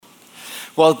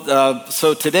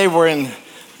So today we're in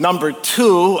number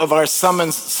 2 of our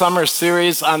summer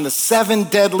series on the 7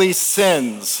 deadly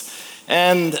sins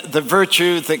and the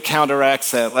virtue that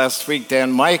counteracts that. Last week,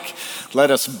 Dan Mike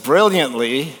led us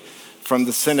brilliantly from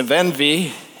the sin of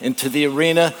envy into the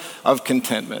arena of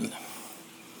contentment.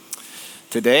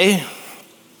 Today,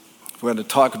 we're going to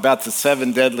talk about the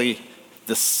second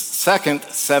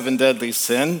 7 deadly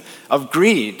sin of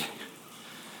greed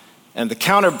and the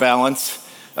counterbalance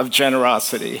of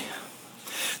generosity.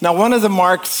 Now, one of the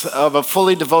marks of a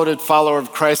fully devoted follower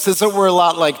of Christ is that we're a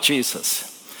lot like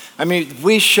Jesus. I mean,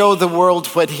 we show the world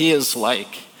what he is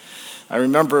like. I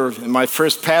remember my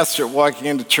first pastor walking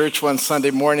into church one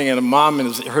Sunday morning, and a mom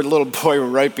and her little boy were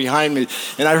right behind me,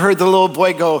 and I heard the little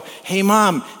boy go, "Hey,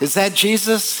 Mom, is that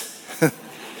Jesus?"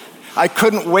 I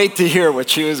couldn't wait to hear what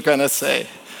she was going to say.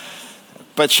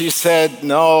 But she said,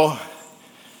 "No,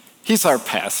 he's our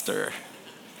pastor."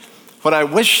 What I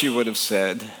wish she would have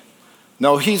said,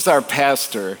 "No, he's our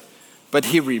pastor, but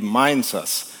he reminds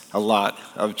us a lot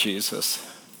of Jesus."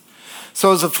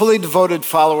 So as a fully devoted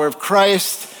follower of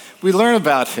Christ, we learn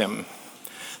about him,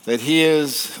 that he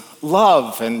is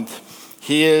love, and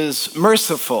he is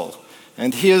merciful,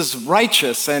 and he is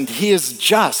righteous, and he is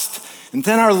just. And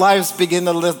then our lives begin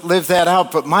to live that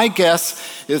out. But my guess,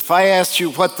 if I asked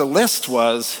you what the list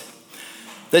was,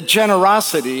 that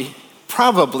generosity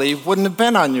probably wouldn't have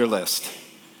been on your list,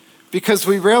 because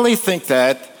we rarely think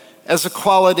that as a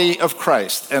quality of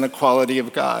Christ and a quality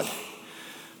of God.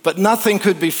 But nothing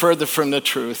could be further from the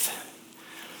truth.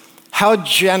 How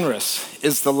generous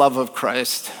is the love of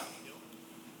Christ?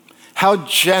 How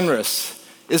generous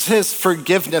is his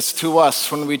forgiveness to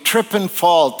us when we trip and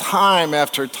fall time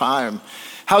after time?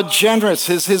 How generous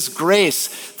is his grace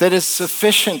that is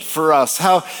sufficient for us?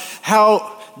 How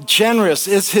generous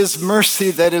is his mercy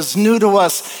that is new to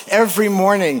us every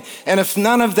morning. And if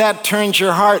none of that turns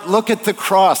your heart, look at the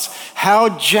cross. How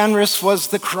generous was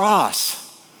the cross?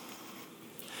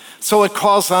 So it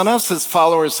calls on us as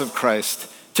followers of Christ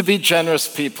to be generous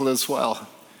people as well.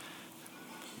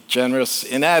 Generous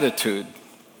in attitude.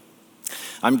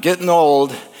 I'm getting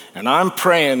old, and I'm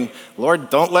praying, "Lord,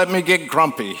 don't let me get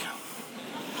grumpy."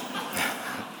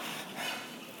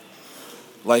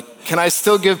 Like, can I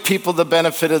still give people the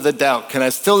benefit of the doubt? Can I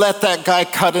still let that guy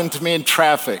cut into me in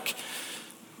traffic?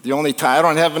 The only time, I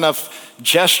don't have enough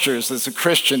gestures as a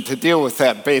Christian to deal with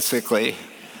that, basically.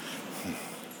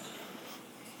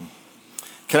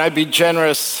 Can I be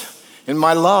generous in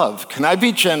my love? Can I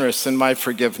be generous in my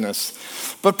forgiveness?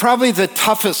 But probably the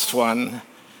toughest one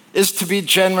is to be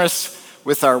generous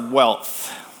with our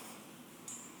wealth,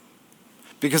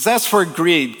 because that's where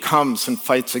greed comes and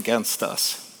fights against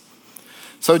us.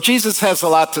 So Jesus has a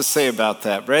lot to say about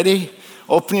that. Ready?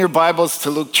 Open your Bibles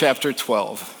to Luke chapter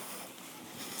 12.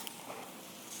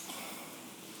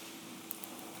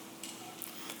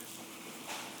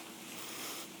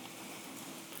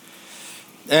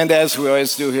 And as we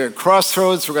always do here at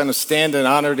Crossroads, we're going to stand in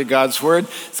honor to God's word.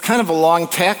 It's kind of a long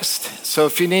text, so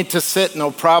if you need to sit, no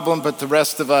problem, but the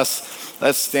rest of us,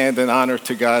 let's stand in honor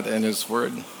to God and his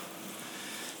word.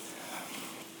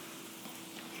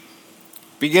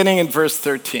 Beginning in verse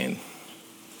 13.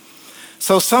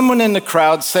 So someone in the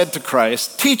crowd said to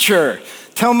Christ, "Teacher,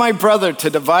 tell my brother to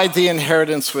divide the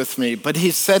inheritance with me." But he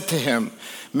said to him,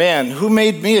 "Man, who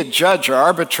made me a judge or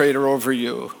arbitrator over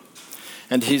you?"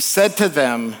 And he said to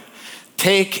them,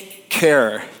 "Take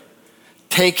care,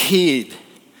 take heed,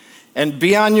 and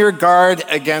be on your guard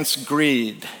against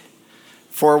greed.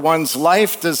 For one's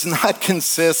life does not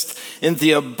consist in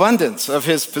the abundance of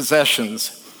his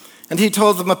possessions." And he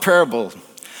told them a parable.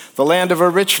 The land of a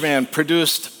rich man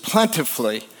produced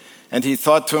plentifully, and he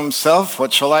thought to himself,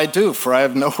 "What shall I do? For I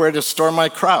have nowhere to store my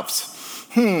crops."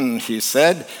 He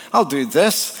said, "I'll do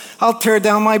this. I'll tear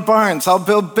down my barns. I'll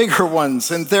build bigger ones,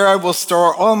 and there I will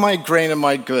store all my grain and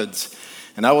my goods.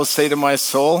 And I will say to my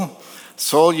soul,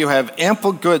 'Soul, you have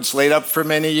ample goods laid up for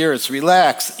many years.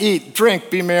 Relax, eat, drink,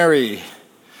 be merry.'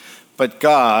 But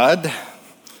God,"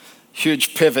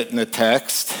 huge pivot in the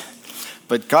text,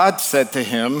 "but God said to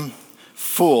him,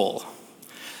 'Fool,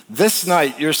 this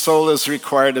night your soul is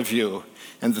required of you,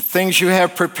 and the things you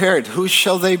have prepared, whose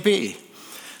shall they be?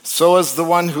 So is the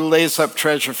one who lays up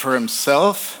treasure for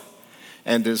himself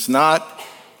and is not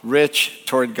rich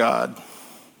toward God.'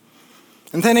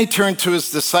 And then he turned to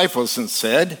his disciples and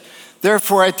said,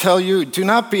 'Therefore I tell you, do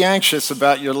not be anxious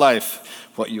about your life,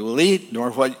 what you will eat, nor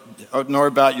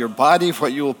about your body,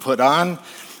 what you will put on.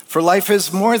 For life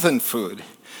is more than food,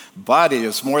 body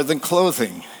is more than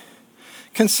clothing.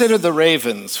 Consider the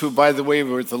ravens, who, by the way,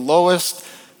 were the lowest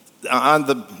on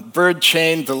the bird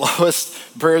chain, the lowest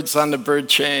birds on the bird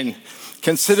chain.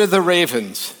 Consider the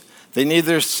ravens. They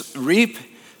neither reap,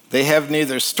 they have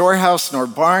neither storehouse nor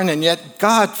barn, and yet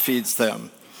God feeds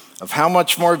them. Of how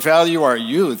much more value are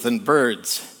you than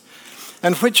birds?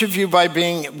 And which of you, by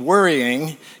being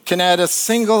worrying, can add a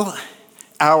single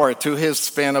hour to his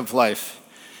span of life?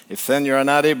 If then you are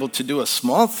not able to do a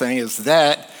small thing as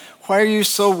that, why are you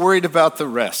so worried about the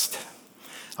rest?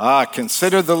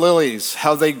 Consider the lilies,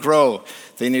 how they grow.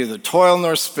 They neither toil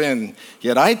nor spin.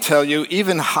 Yet I tell you,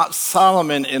 even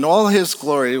Solomon in all his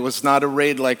glory was not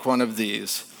arrayed like one of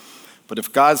these. But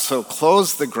if God so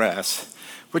clothes the grass,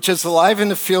 which is alive in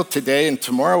the field today and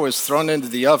tomorrow is thrown into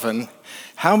the oven,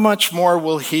 how much more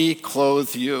will he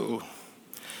clothe you,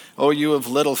 O you of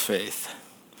little faith?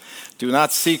 Do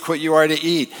not seek what you are to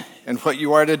eat and what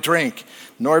you are to drink,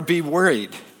 nor be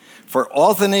worried. For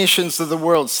all the nations of the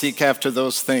world seek after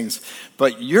those things,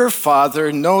 but your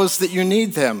Father knows that you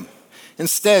need them.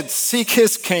 Instead, seek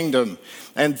his kingdom,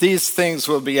 and these things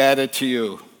will be added to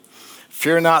you.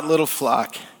 Fear not, little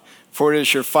flock, for it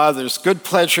is your Father's good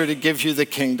pleasure to give you the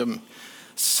kingdom.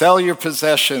 Sell your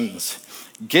possessions,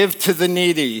 give to the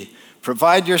needy,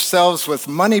 provide yourselves with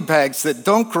money bags that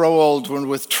don't grow old, and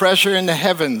with treasure in the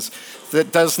heavens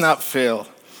that does not fail,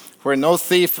 where no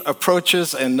thief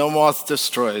approaches and no moth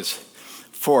destroys.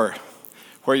 For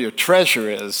where your treasure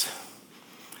is,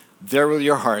 there will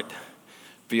your heart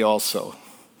be also.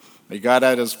 May God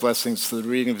add his blessings to the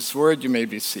reading of his word. You may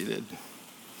be seated.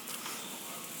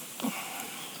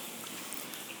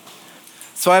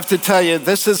 So I have to tell you,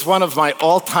 this is one of my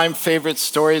all-time favorite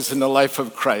stories in the life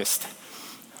of Christ.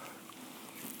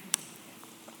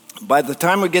 By the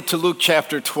time we get to Luke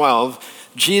chapter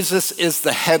 12, Jesus is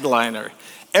the headliner.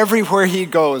 Everywhere he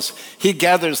goes, he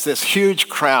gathers this huge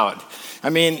crowd. I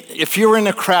mean, if you were in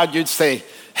a crowd, you'd say,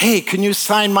 hey, can you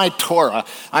sign my Torah?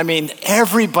 I mean,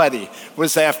 everybody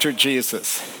was after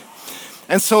Jesus.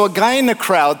 And so a guy in the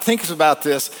crowd thinks about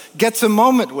this, gets a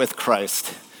moment with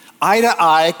Christ. Eye to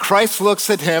eye, Christ looks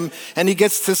at him, and he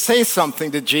gets to say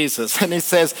something to Jesus. And he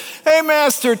says, hey,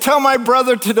 Master, tell my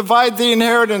brother to divide the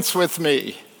inheritance with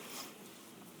me.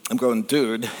 I'm going,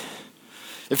 dude,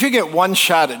 if you get one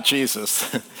shot at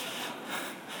Jesus,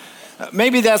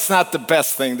 maybe that's not the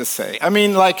best thing to say. I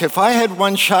mean, like if I had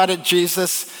one shot at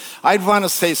Jesus, I'd want to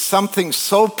say something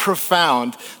so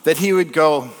profound that he would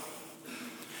go,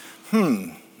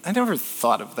 I never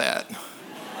thought of that.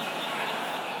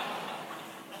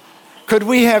 Could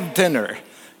we have dinner?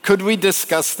 Could we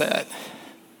discuss that?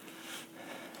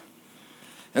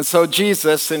 And so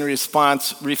Jesus, in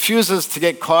response, refuses to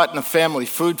get caught in a family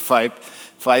food fight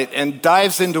and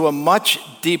dives into a much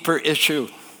deeper issue,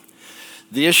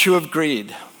 the issue of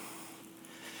greed.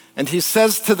 And he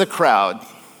says to the crowd,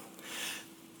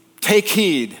 take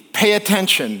heed, pay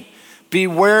attention,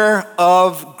 beware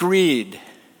of greed.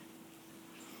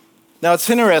 Now it's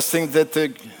interesting that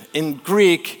in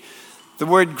Greek, the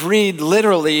word greed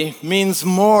literally means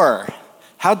more.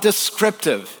 How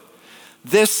descriptive.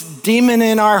 This demon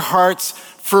in our hearts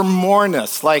for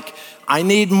moreness, like I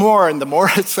need more, and the more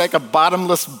it's like a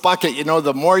bottomless bucket,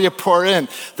 the more you pour in,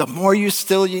 the more you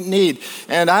need.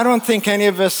 And I don't think any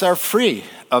of us are free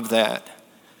of that.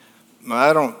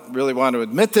 I don't really want to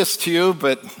admit this to you,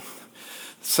 but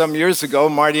some years ago,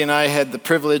 Marty and I had the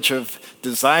privilege of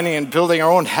designing and building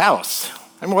our own house.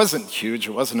 I mean, it wasn't huge,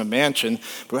 it wasn't a mansion,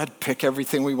 but we had to pick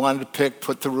everything we wanted to pick,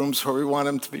 put the rooms where we wanted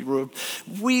them to be roomed.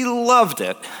 We loved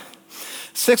it.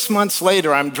 6 months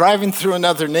later, I'm driving through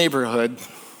another neighborhood.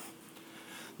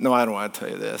 No, I don't want to tell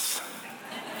you this.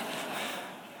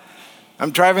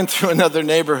 I'm driving through another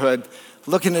neighborhood,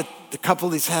 looking at a couple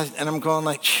of these houses, and I'm going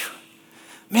like,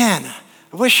 man,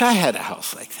 I wish I had a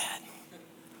house like that.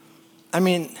 I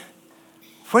mean,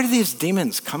 where do these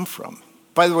demons come from?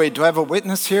 By the way, do I have a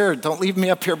witness here? Don't leave me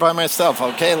up here by myself,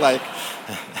 okay?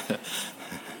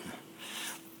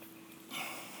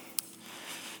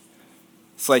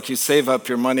 It's like you save up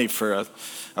your money for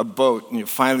a boat, and you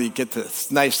finally get this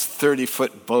nice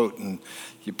 30-foot boat, and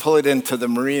you pull it into the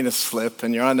marina slip,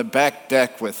 and you're on the back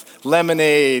deck with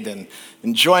lemonade and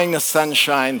enjoying the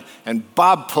sunshine, and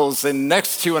Bob pulls in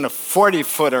next to you in a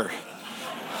 40-footer.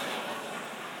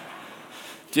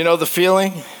 Do you know the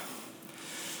feeling?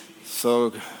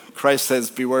 So Christ says,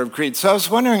 beware of greed. So I was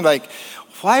wondering,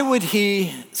 why would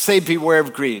he say beware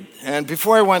of greed? And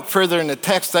before I went further in the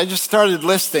text, I just started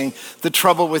listing the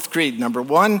trouble with greed. Number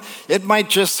one, it might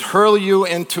just hurl you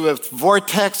into a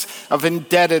vortex of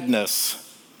indebtedness.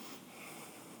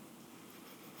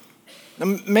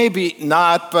 Maybe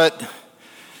not, but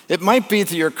it might be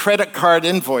that your credit card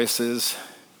invoices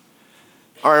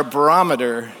are a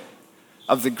barometer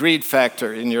of the greed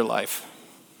factor in your life.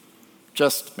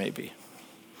 Just maybe.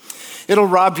 It'll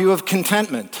rob you of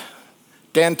contentment.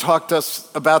 Dan talked to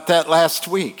us about that last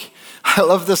week. I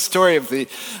love the story of the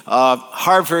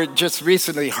Harvard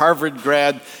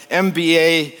grad,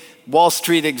 MBA, Wall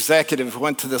Street executive who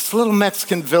went to this little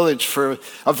Mexican village for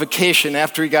a vacation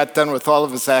after he got done with all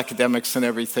of his academics and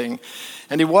everything.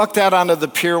 And he walked out onto the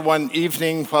pier one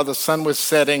evening while the sun was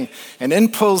setting, and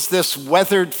in pulls this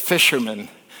weathered fisherman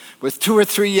with 2 or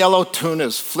 3 yellow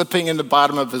tunas flipping in the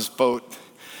bottom of his boat.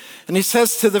 And he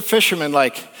says to the fisherman,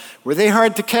 like, "Were they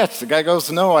hard to catch?" The guy goes,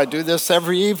 "No, I do this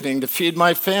every evening to feed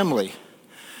my family."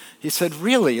 He said,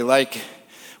 "Really? Like,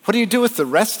 what do you do with the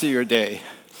rest of your day?"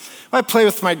 "I play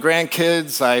with my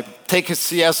grandkids. I take a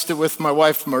siesta with my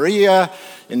wife, Maria.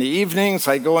 In the evenings,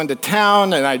 I go into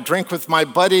town and I drink with my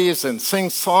buddies and sing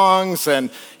songs." And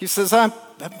he says, I'm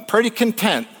pretty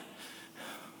content.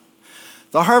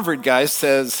 The Harvard guy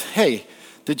says, "Hey,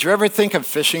 did you ever think of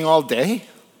fishing all day?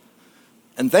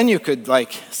 And then you could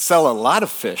sell a lot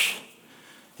of fish."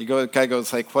 The guy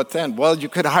goes like, "What then?" "Well, you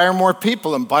could hire more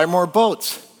people and buy more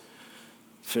boats."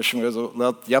 Fisherman goes,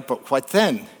 "Well, yeah, but what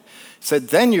then?" He said,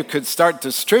 "Then you could start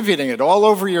distributing it all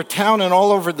over your town and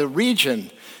all over the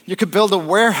region. You could build a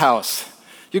warehouse.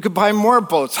 You could buy more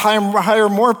boats, hire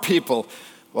more people."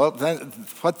 "Well, then,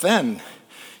 what then?"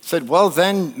 He said, "Well,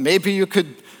 then maybe you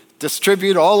could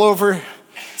distribute all over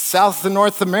South and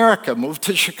North America, move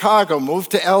to Chicago, move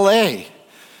to LA."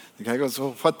 The guy goes,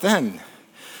 "Well, what then?"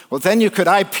 "Well, then you could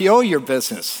IPO your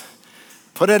business,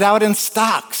 put it out in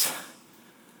stocks."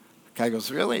 The guy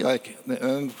goes, "Really?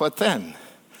 And what then?"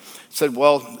 He said,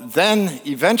 "Well, then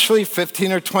eventually,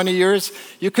 15 or 20 years,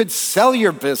 you could sell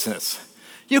your business.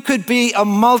 You could be a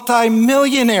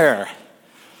multi-millionaire."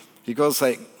 He goes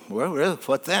like, "Well, really,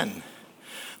 what then?"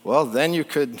 "Well, then you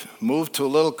could move to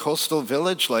a little coastal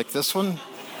village like this one,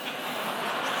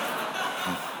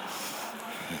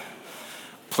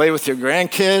 play with your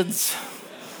grandkids,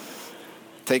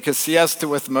 take a siesta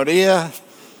with Maria,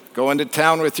 go into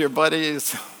town with your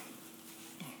buddies."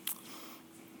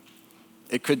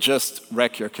 It could just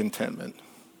wreck your contentment.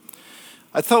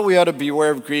 I thought we ought to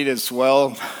beware of greed as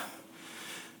well,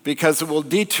 because it will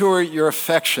detour your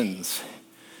affections.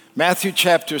 Matthew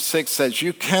chapter 6 says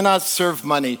you cannot serve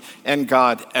money and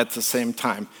God at the same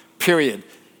time. Period.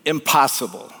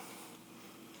 Impossible.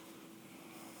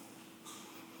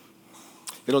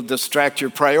 It'll distract your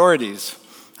priorities.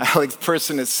 I like the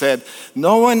person that said,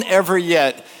 no one ever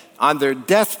yet on their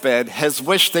deathbed has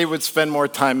wished they would spend more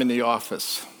time in the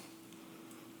office.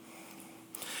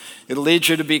 It'll lead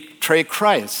you to betray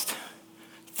Christ.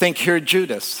 Think here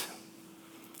Judas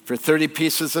for 30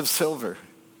 pieces of silver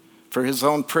for his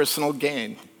own personal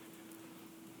gain.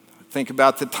 Think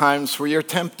about the times where you're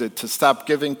tempted to stop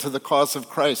giving to the cause of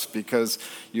Christ because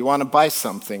you want to buy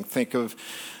something. Think of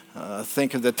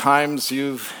the times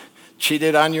you've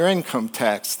cheated on your income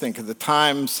tax. Think of the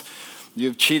times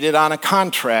you've cheated on a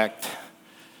contract.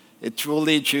 It will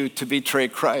lead you to betray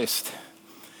Christ.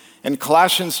 In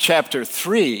Colossians chapter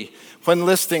 3, when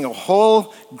listing a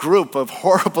whole group of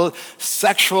horrible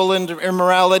sexual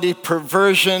immorality,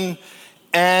 perversion,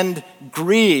 and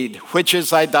greed, which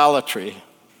is idolatry.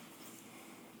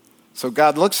 So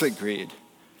God looks at greed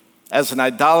as an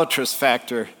idolatrous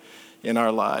factor in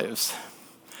our lives.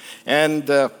 And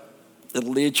it'll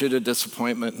lead you to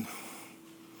disappointment.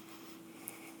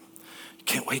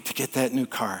 Can't wait to get that new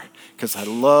car because I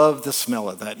love the smell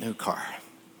of that new car.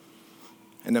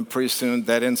 And then pretty soon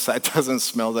that inside doesn't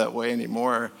smell that way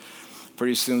anymore.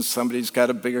 Pretty soon somebody's got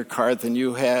a bigger car than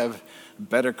you have, a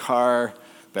better car,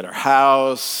 better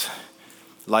house.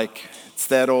 Like it's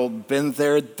that old been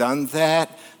there, done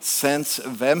that sense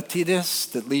of emptiness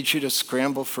that leads you to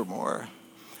scramble for more.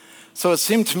 So it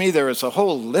seemed to me there was a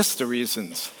whole list of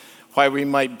reasons why we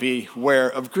might be aware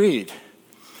of greed.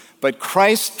 But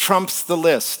Christ trumps the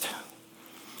list.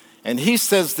 And he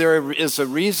says there is a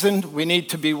reason we need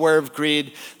to be aware of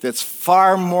greed that's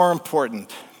far more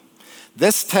important.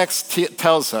 This text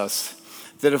tells us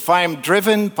that if I am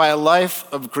driven by a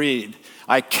life of greed,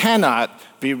 I cannot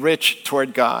be rich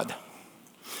toward God.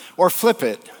 Or flip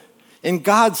it, in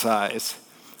God's eyes,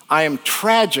 I am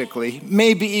tragically,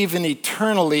 maybe even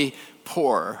eternally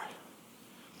poor.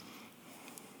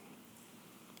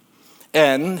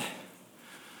 And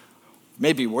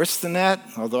maybe worse than that,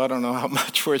 although I don't know how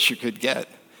much worse you could get.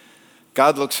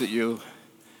 God looks at you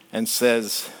and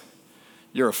says,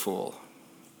 you're a fool.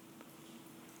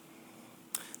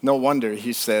 No wonder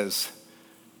he says,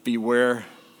 beware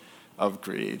of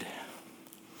greed.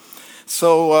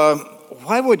 So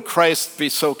why would Christ be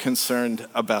so concerned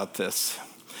about this?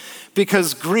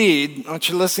 Because greed, I want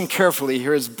you to listen carefully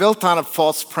here, is built on a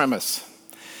false premise.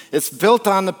 It's built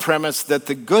on the premise that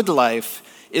the good life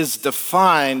is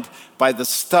defined by the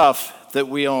stuff that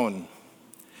we own,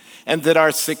 and that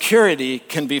our security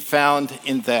can be found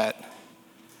in that.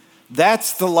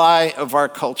 That's the lie of our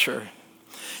culture.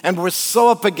 And we're so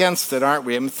up against it, aren't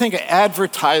we? I mean, think of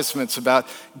advertisements about,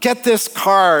 get this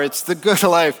car, it's the good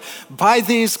life. Buy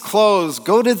these clothes,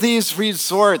 go to these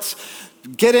resorts,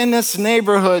 get in this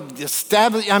neighborhood,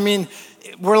 establish. I mean,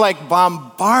 we're like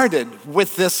bombarded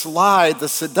with this lie, the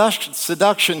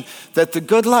seduction that the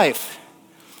good life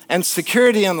and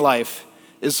security in life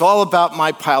is all about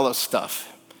my pile of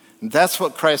stuff. And that's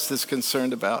what Christ is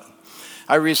concerned about.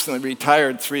 I recently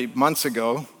retired 3 months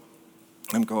ago.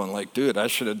 I'm going like, dude, I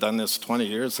should have done this 20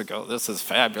 years ago. This is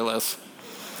fabulous.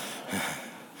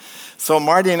 So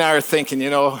Marty and I are thinking,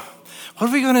 what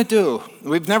are we going to do?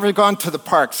 We've never gone to the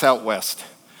parks out west.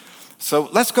 So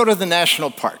let's go to the national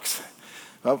parks.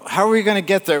 Well, how are we going to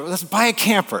get there? Let's buy a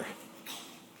camper.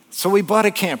 So we bought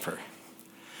a camper.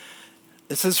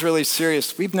 This is really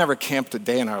serious. We've never camped a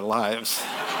day in our lives.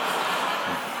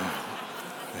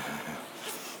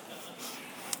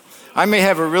 I may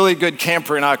have a really good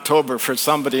camper in October for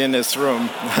somebody in this room.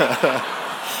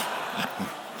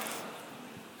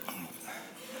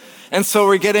 And so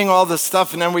we're getting all this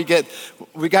stuff, and then we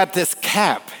got this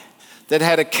cap that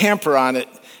had a camper on it,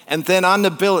 and then on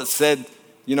the bill it said,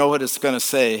 you know what it's going to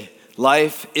say?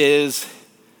 Life is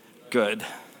good.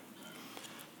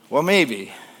 Well,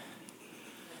 maybe.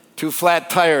 2 flat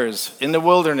tires in the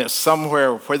wilderness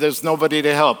somewhere where there's nobody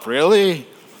to help. Really?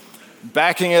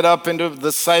 Backing it up into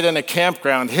the site in a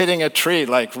campground, hitting a tree,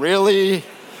 like, really?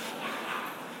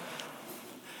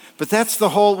 But that's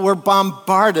we're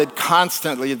bombarded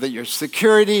constantly that your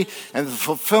security and the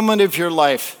fulfillment of your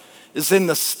life is in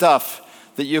the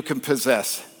stuff that you can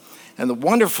possess. And the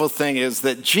wonderful thing is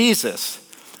that Jesus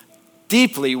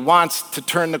deeply wants to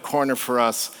turn the corner for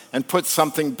us and put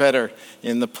something better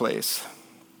in the place.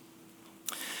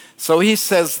 So he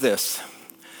says this,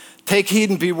 take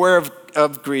heed and beware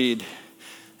of greed,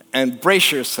 and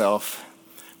brace yourself,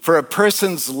 for a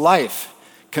person's life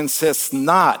consists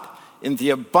not in the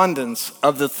abundance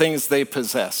of the things they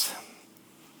possess.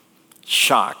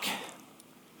 Shock.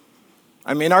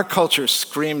 I mean, our culture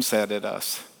screams that at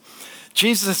us.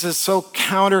 Jesus is so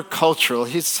countercultural.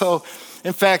 He's so,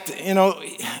 in fact,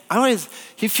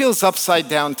 he feels upside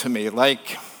down to me.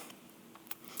 Like,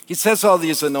 he says all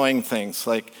these annoying things,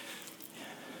 like,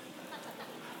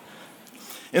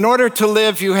 in order to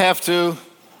live, you have to.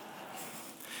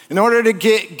 In order to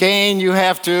gain, you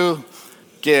have to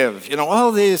give.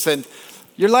 All these, and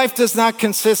your life does not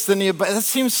consist in the. That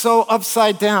seems so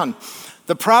upside down.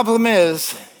 The problem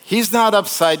is, he's not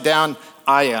upside down,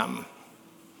 I am.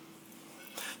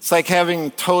 It's like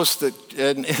having toast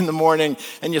in the morning,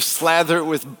 and you slather it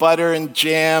with butter and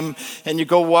jam, and you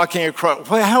go walking across.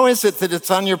 Well, how is it that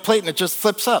it's on your plate and it just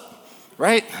flips up,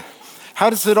 right? How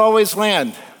does it always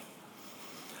land?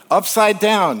 Upside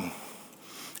down.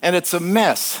 And it's a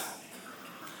mess.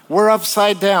 We're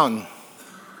upside down.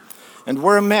 And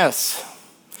we're a mess.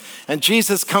 And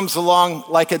Jesus comes along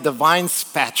like a divine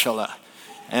spatula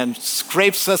and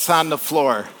scrapes us on the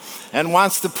floor and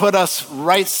wants to put us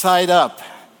right side up.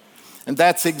 And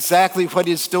that's exactly what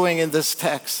he's doing in this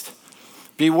text.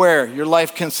 Beware, your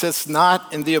life consists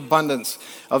not in the abundance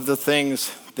of the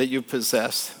things that you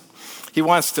possess. He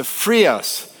wants to free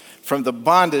us from the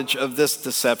bondage of this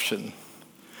deception.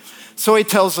 So he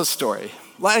tells a story.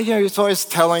 He's always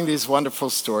telling these wonderful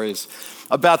stories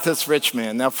about this rich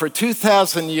man. Now, for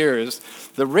 2,000 years,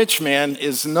 the rich man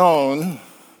is known,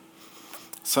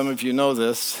 some of you know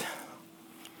this,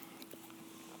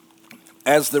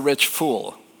 as the rich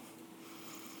fool.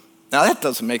 Now, that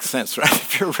doesn't make sense, right?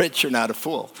 If you're rich, you're not a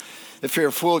fool. If you're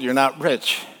a fool, you're not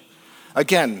rich.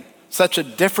 Again, such a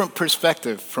different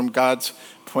perspective from God's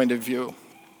point of view.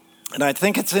 And I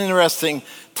think it's interesting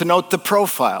to note the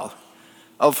profile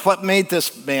of what made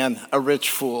this man a rich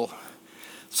fool.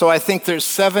 So I think there's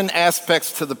 7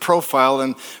 aspects to the profile,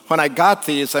 and when I got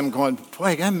these, I'm going, boy,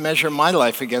 I gotta measure my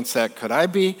life against that. Could I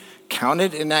be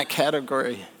counted in that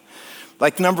category?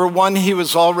 Like number 1, he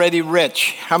was already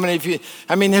rich. How many of you,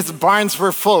 his barns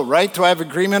were full, right? Do I have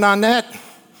agreement on that?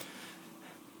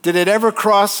 Did it ever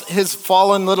cross his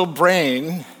fallen little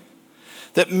brain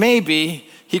that maybe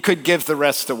he could give the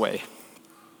rest away?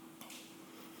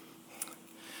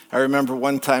 I remember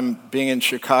one time being in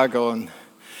Chicago and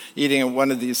eating at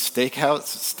one of these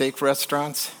steak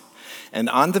restaurants, and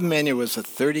on the menu was a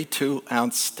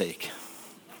 32-ounce steak.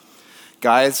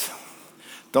 Guys,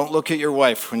 don't look at your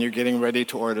wife when you're getting ready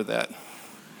to order that.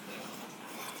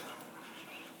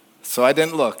 So I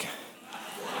didn't look.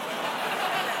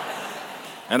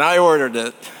 And I ordered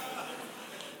it.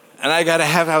 And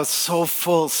I was so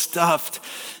full, stuffed.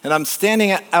 And I'm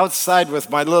standing outside with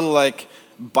my little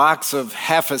box of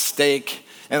half a steak,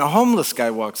 and a homeless guy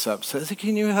walks up, says,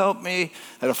 "Can you help me?"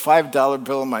 I had a $5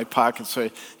 bill in my pocket, so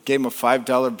I gave him a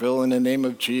 $5 bill in the name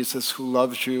of Jesus who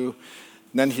loves you.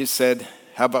 And then he said,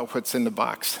 "How about what's in the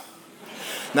box?"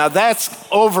 Now that's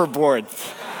overboard.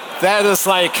 That is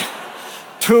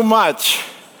too much.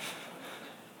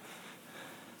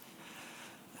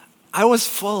 I was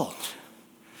full.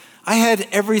 I had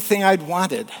everything I'd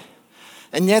wanted.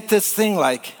 And yet this thing,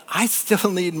 I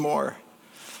still need more.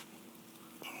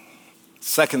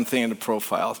 Second thing in the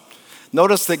profile.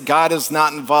 Notice that God is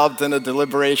not involved in a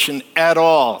deliberation at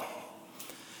all.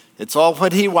 It's all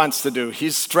what he wants to do.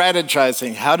 He's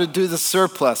strategizing how to do the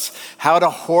surplus, how to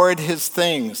hoard his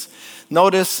things.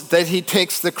 Notice that he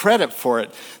takes the credit for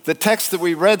it. The text that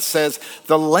we read says,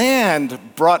 the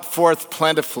land brought forth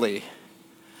plentifully.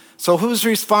 So who's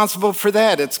responsible for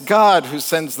that? It's God who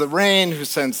sends the rain, who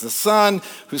sends the sun,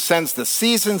 who sends the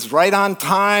seasons right on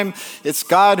time. It's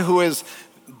God who has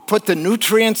put the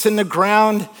nutrients in the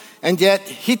ground, and yet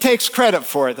he takes credit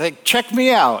for it. Check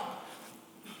me out.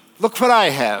 Look what I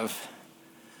have.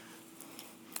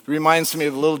 It reminds me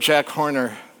of little Jack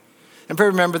Horner. Anybody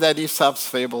remember that Aesop's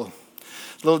fable?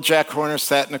 Little Jack Horner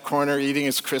sat in a corner eating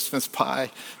his Christmas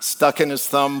pie, stuck in his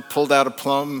thumb, pulled out a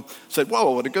plum, said,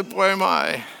 "Whoa, what a good boy am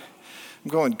I." I'm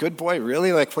going, "Good boy,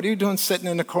 really? What are you doing sitting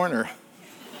in the corner?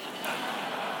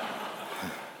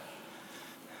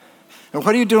 And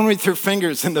what are you doing with your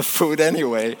fingers in the food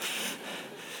anyway?"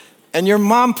 And your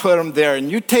mom put them there,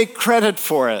 and you take credit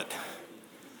for it.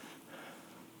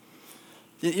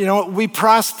 We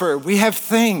prosper, we have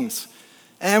things,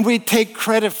 and we take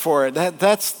credit for it.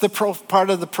 That's the part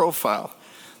of the profile.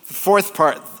 The fourth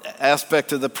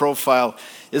aspect of the profile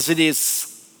is that he's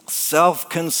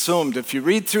self-consumed. If you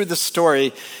read through the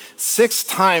story, 6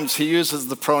 times he uses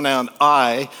the pronoun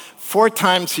I, 4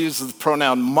 times he uses the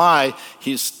pronoun my.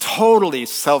 He's totally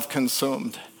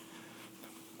self-consumed.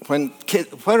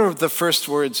 What are the first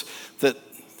words that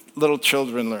little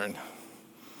children learn?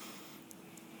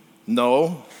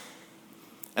 No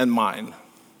and mine.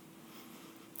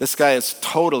 This guy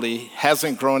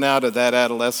hasn't grown out of that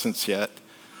adolescence yet.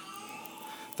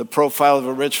 The profile of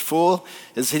a rich fool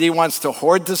is that he wants to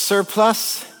hoard the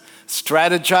surplus,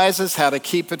 strategizes how to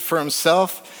keep it for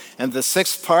himself, and the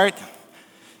 6th part,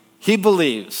 he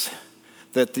believes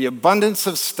that the abundance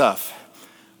of stuff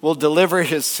will deliver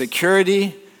his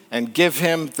security and give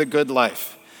him the good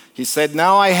life. He said,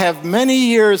 "Now I have many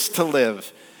years to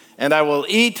live, and I will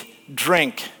eat,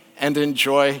 drink, and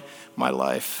enjoy my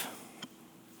life."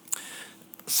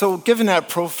 So given that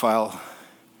profile,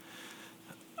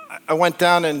 I went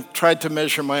down and tried to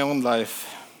measure my own life.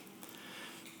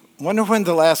 Wonder when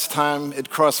the last time it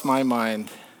crossed my mind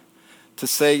to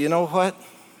say, you know what?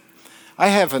 I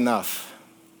have enough.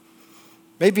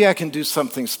 Maybe I can do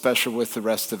something special with the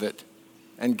rest of it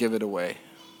and give it away.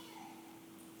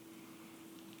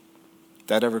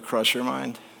 That ever cross your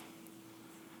mind?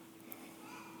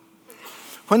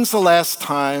 When's the last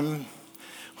time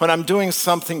when I'm doing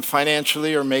something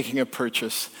financially or making a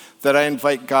purchase that I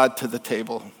invite God to the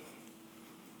table?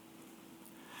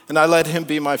 And I let him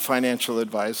be my financial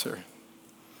advisor.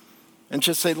 And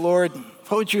just say, "Lord,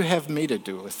 what would you have me to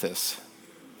do with this?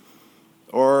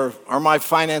 Or are my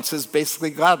finances basically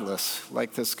godless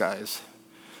like this guy's?"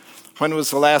 When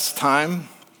was the last time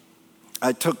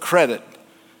I took credit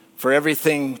for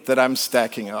everything that I'm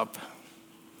stacking up,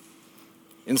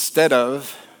 instead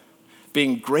of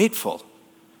being grateful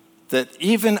that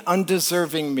even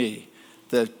undeserving me,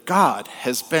 that God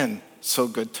has been so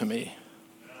good to me?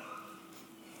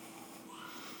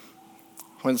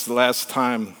 When's the last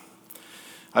time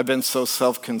I've been so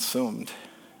self-consumed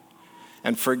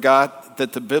and forgot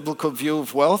that the biblical view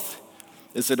of wealth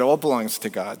is it all belongs to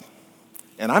God,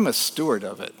 and I'm a steward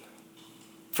of it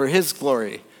for his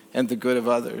glory and the good of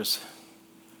others?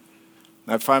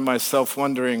 And I find myself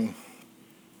wondering,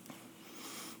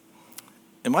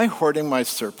 am I hoarding my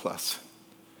surplus?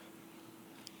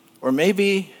 Or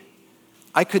maybe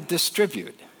I could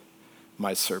distribute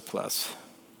my surplus.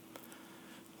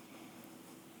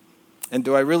 And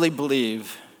do I really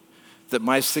believe that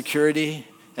my security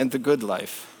and the good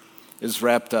life is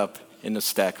wrapped up in a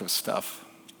stack of stuff?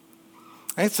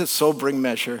 I think it's a sobering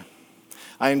measure.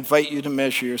 I invite you to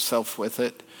measure yourself with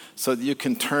it so that you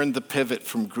can turn the pivot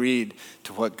from greed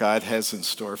to what God has in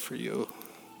store for you.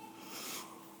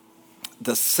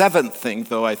 The 7th thing,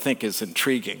 though, I think is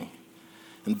intriguing,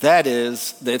 and that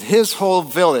is that his whole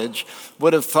village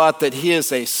would have thought that he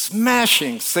is a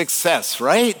smashing success,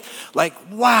 right?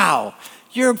 Wow,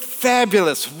 You're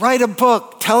fabulous. Write a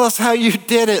book. Tell us how you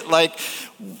did it. Like,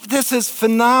 this is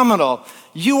phenomenal.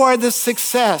 You are the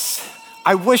success.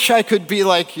 I wish I could be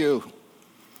like you.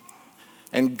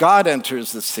 And God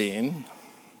enters the scene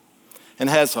and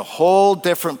has a whole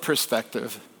different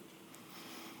perspective.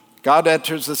 God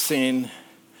enters the scene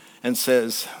and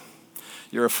says,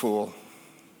 you're a fool.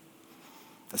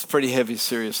 That's pretty heavy,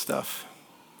 serious stuff.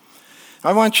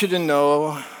 I want you to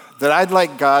know that I'd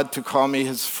like God to call me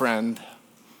his friend.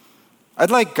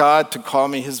 I'd like God to call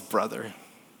me his brother.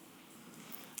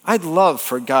 I'd love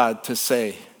for God to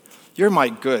say, you're my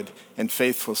good and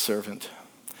faithful servant.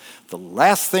 The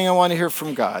last thing I want to hear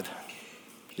from God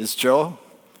is, Joe,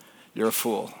 you're a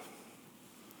fool.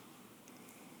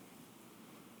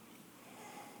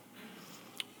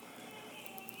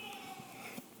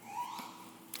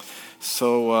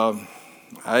 So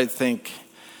I think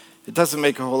it doesn't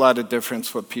make a whole lot of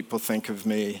difference what people think of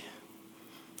me.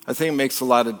 I think it makes a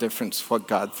lot of difference what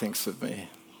God thinks of me.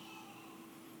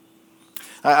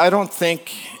 I don't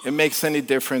think it makes any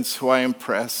difference who I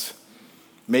impress,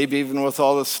 maybe even with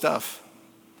all this stuff.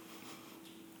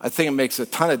 I think it makes a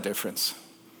ton of difference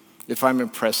if I'm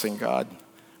impressing God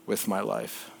with my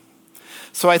life.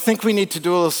 So I think we need to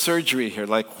do a little surgery here.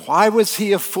 Like, why was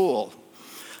he a fool?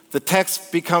 The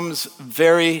text becomes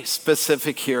very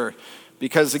specific here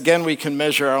because, again, we can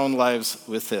measure our own lives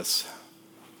with this.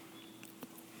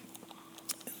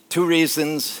 2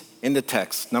 reasons in the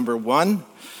text. Number 1,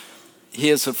 he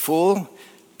is a fool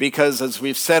because, as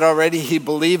we've said already, he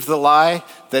believed the lie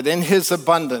that in his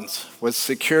abundance was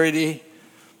security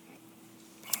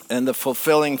and the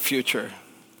fulfilling future.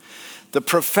 The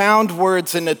profound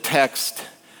words in the text,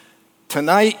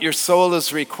 tonight your soul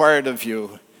is required of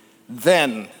you,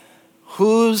 then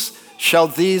whose shall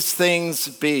these things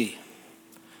be?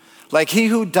 Like he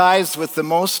who dies with the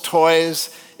most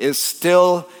toys is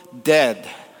still dead.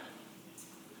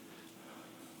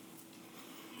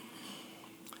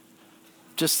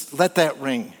 Just let that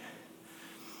ring.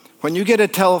 When you get a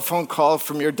telephone call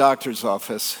from your doctor's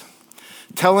office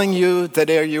telling you that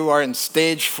you are in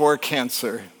stage 4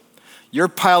 cancer, your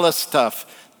pile of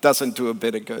stuff doesn't do a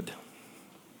bit of good.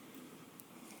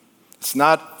 It's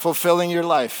not fulfilling your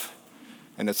life,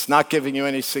 and it's not giving you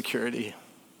any security.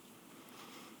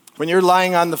 When you're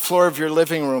lying on the floor of your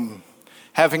living room,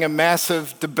 having a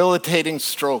massive, debilitating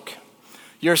stroke,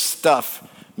 your stuff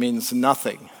means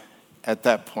nothing at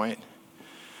that point.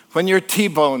 When you're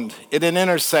T-boned in an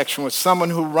intersection with someone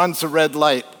who runs a red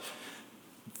light,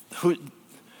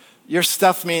 your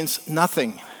stuff means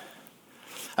nothing.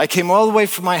 I came all the way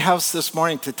from my house this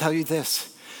morning to tell you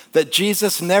this, that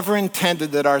Jesus never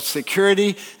intended that our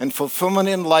security and fulfillment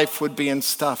in life would be in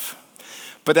stuff,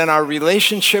 but in our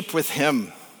relationship with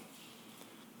him,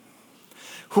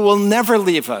 who will never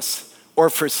leave us or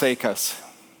forsake us.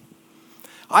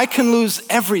 I can lose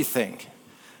everything,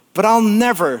 but I'll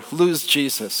never lose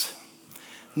Jesus,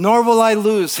 nor will I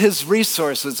lose his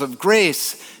resources of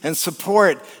grace and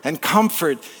support and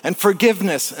comfort and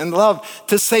forgiveness and love,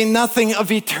 to say nothing of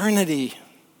eternity.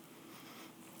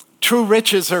 True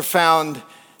riches are found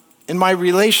in my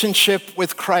relationship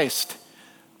with Christ.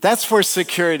 That's where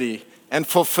security and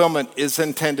fulfillment is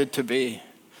intended to be.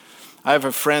 I have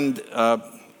a friend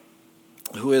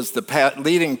who is the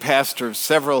leading pastor of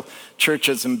several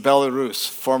churches in Belarus,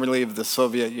 formerly of the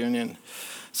Soviet Union.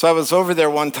 So I was over there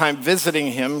one time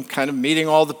visiting him, kind of meeting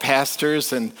all the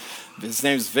pastors, and his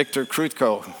name is Viktor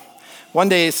Krutko. One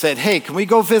day he said, hey, can we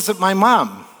go visit my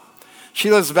mom?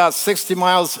 She lives about 60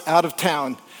 miles out of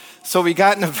town. So we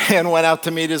got in a van, went out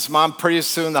to meet his mom. Pretty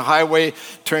soon the highway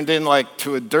turned in like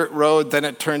to a dirt road, then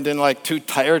it turned in like 2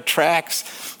 tire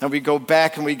tracks, and we go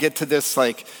back and we get to this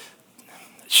like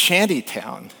shanty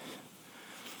town.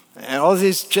 And all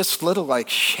these just little like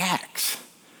shacks.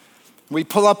 We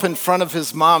pull up in front of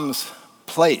his mom's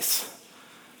place,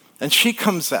 and she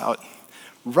comes out,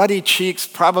 ruddy cheeks,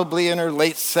 probably in her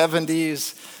late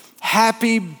 70s,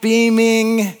 happy,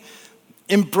 beaming,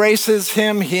 embraces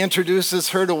him. He introduces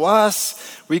her to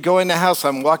us. We go in the house.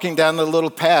 I'm walking down the little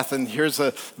path, and here's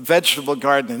a vegetable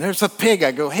garden, and there's a pig.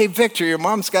 I go, hey, Victor, your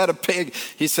mom's got a pig.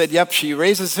 He said, yep, she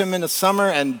raises him in the summer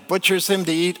and butchers him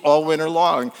to eat all winter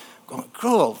long. I'm going,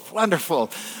 cool,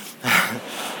 wonderful.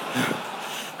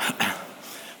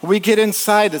 We get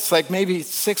inside. It's like maybe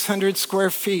 600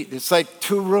 square feet. It's like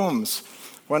 2 rooms.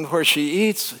 One where she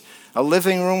eats, a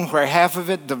living room where half of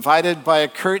it divided by a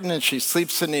curtain, and she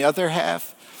sleeps in the other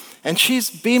half. And she's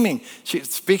beaming.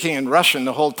 She's speaking in Russian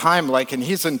the whole time, and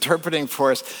he's interpreting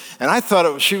for us. And I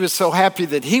thought she was so happy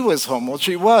that he was home. Well,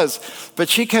 she was, but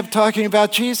she kept talking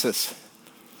about Jesus.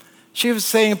 She was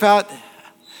saying about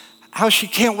how she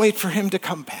can't wait for him to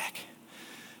come back.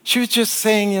 She was just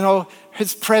saying,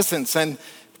 his presence and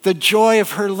the joy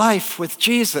of her life with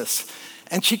Jesus.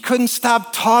 And she couldn't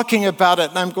stop talking about it.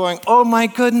 And I'm going, oh my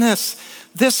goodness,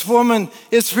 this woman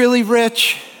is really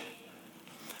rich.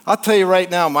 I'll tell you right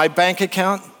now, my bank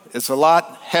account is a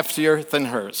lot heftier than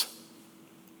hers.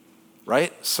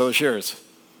 Right? So is yours.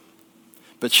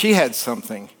 But she had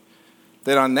something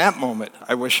that on that moment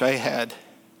I wish I had,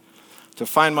 to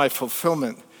find my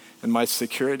fulfillment and my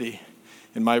security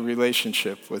in my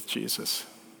relationship with Jesus.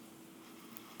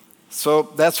 So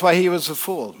that's why he was a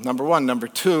fool, number one. Number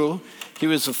two, he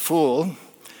was a fool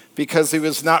because he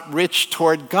was not rich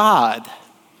toward God.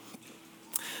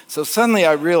 So suddenly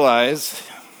I realized,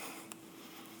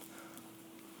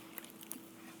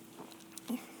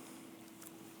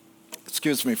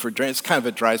 excuse me for drinking, it's kind of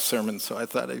a dry sermon, so I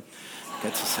thought I'd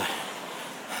get to say.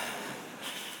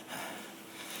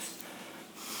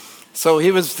 So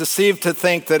he was deceived to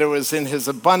think that it was in his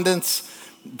abundance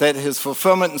that his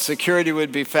fulfillment and security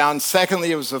would be found. Secondly,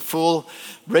 he was a fool,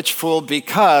 rich fool,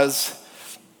 because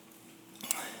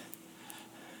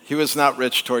he was not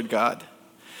rich toward God.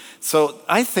 So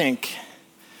I think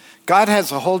God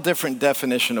has a whole different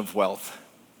definition of wealth.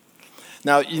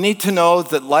 Now, you need to know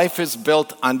that life is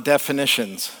built on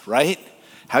definitions, right?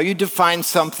 How you define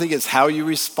something is how you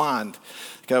respond.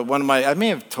 I may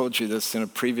have told you this in a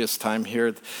previous time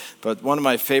here, but one of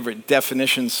my favorite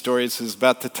definition stories is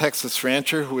about the Texas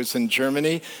rancher who was in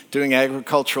Germany doing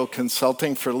agricultural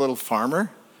consulting for a little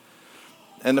farmer.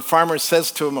 And the farmer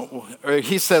says to him, or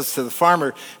he says to the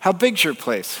farmer, how big's your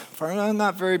place? Farmer,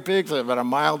 not very big, about a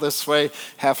mile this way,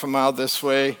 half a mile this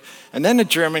way. And then the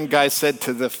German guy said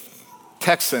to the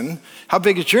Texan, how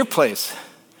big is your place?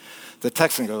 The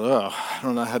Texan goes, I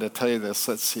don't know how to tell you this.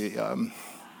 Let's see.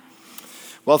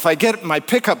 Well, if I get my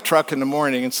pickup truck in the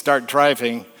morning and start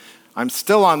driving, I'm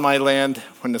still on my land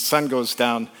when the sun goes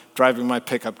down driving my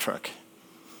pickup truck.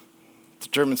 The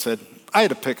German said, I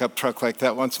had a pickup truck like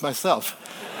that once myself.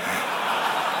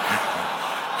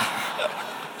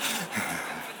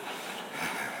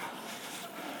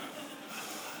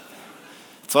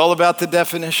 It's all about the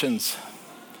definitions.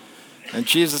 And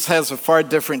Jesus has a far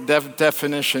different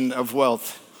definition of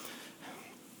wealth.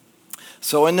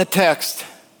 So in the text,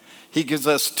 he gives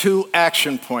us two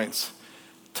action points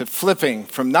to flipping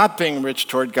from not being rich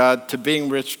toward God to being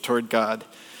rich toward God.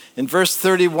 In verse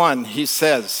 31, he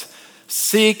says,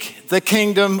 seek the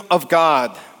kingdom of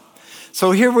God.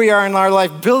 So here we are in our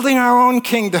life building our own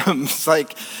kingdoms.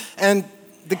 And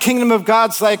the kingdom of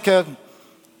God's like a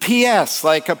PS,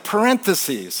 like a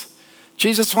parenthesis.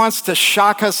 Jesus wants to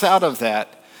shock us out of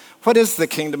that. What is the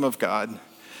kingdom of God?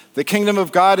 The kingdom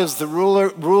of God is the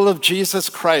rule of Jesus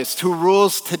Christ, who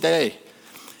rules today.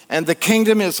 And the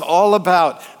kingdom is all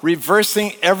about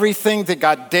reversing everything that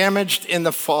got damaged in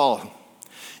the fall.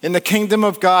 In the kingdom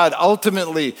of God,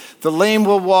 ultimately, the lame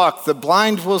will walk, the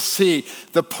blind will see,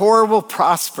 the poor will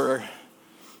prosper,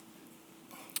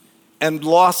 and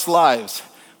lost lives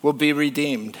will be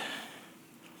redeemed.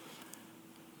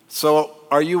 So,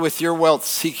 are you with your wealth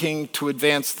seeking to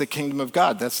advance the kingdom of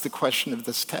God? That's the question of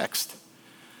this text.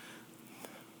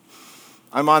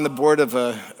 I'm on the board of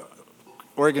an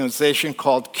organization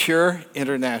called Cure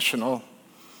International.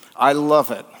 I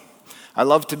love it. I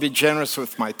love to be generous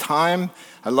with my time.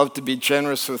 I love to be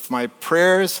generous with my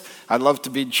prayers. I love to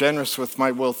be generous with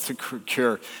my wealth to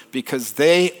Cure because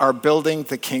they are building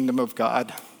the kingdom of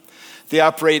God. They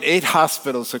operate 8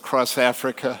 hospitals across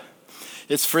Africa.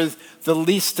 It's for the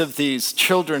least of these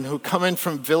children who come in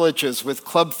from villages with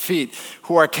club feet,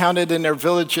 who are counted in their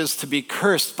villages to be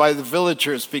cursed by the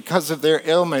villagers because of their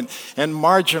ailment and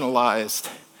marginalized.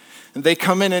 And they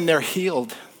come in and they're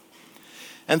healed.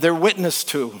 And they're witnessed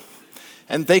to.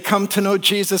 And they come to know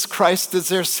Jesus Christ as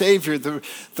their Savior.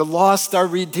 The lost are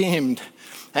redeemed.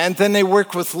 And then they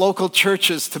work with local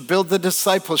churches to build the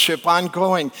discipleship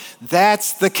ongoing.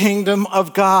 That's the kingdom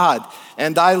of God.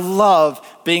 And I love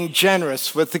being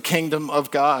generous with the kingdom of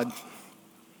God.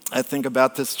 I think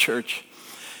about this church.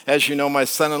 As you know, my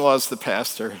son-in-law is the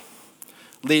pastor,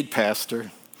 lead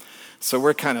pastor. So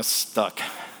we're kind of stuck.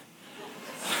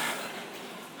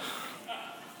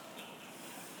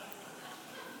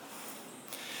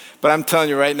 But I'm telling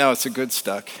you right now, it's a good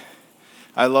stuck.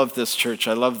 I love this church.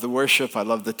 I love the worship. I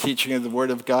love the teaching of the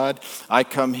Word of God. I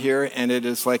come here and it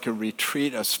is like a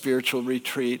retreat, a spiritual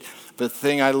retreat. The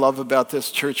thing I love about this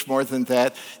church more than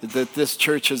that is that this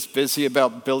church is busy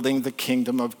about building the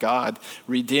kingdom of God,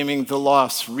 redeeming the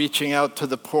lost, reaching out to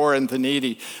the poor and the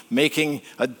needy, making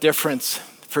a difference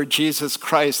for Jesus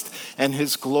Christ and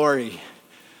His glory.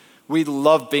 We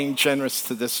love being generous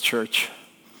to this church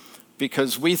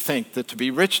because we think that to be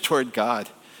rich toward God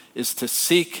is to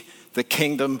seek the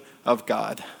kingdom of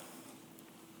God.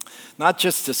 Not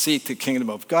just to seek the kingdom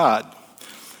of God,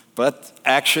 but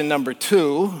action number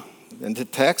 2 in the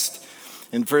text,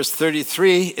 in verse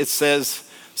 33, it says,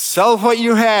 sell what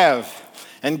you have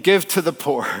and give to the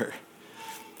poor.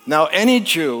 Now, any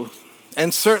Jew,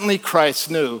 and certainly Christ,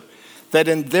 knew that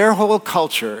in their whole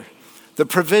culture, the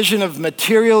provision of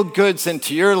material goods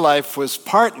into your life was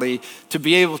partly to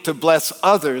be able to bless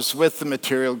others with the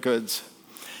material goods.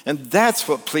 And that's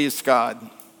what pleased God.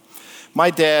 My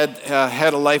dad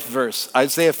had a life verse,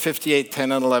 Isaiah 58,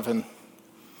 10 and 11.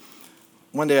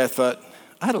 One day I thought,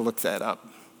 I had to look that up.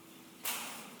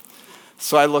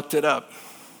 So I looked it up.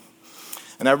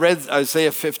 And I read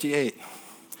Isaiah 58.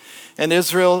 And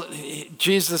Israel,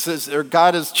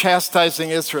 God is chastising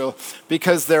Israel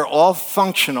because they're all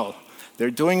functional. They're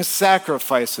doing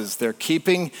sacrifices, they're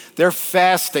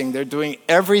fasting, they're doing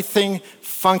everything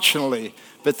functionally,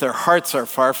 but their hearts are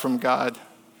far from God.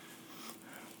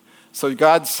 So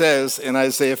God says in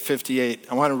Isaiah 58,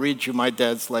 I want to read you my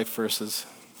dad's life verses.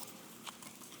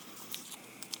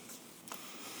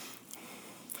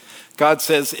 God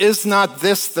says, is not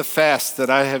this the fast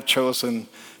that I have chosen,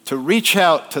 to reach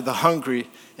out to the hungry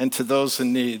and to those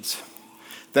in need?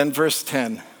 Then verse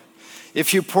 10,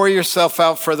 if you pour yourself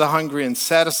out for the hungry and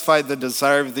satisfy the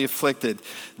desire of the afflicted,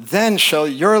 then shall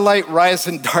your light rise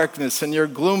in darkness and your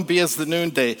gloom be as the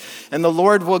noonday. And the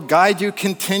Lord will guide you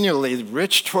continually,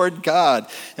 rich toward God,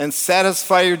 and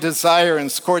satisfy your desire in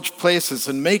scorched places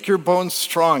and make your bones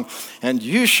strong. And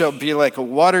you shall be like a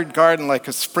watered garden, like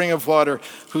a spring of water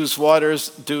whose waters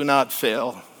do not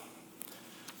fail.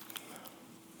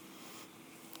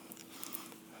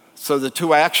 So the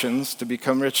 2 actions to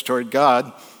become rich toward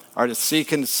God are to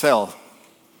seek and sell.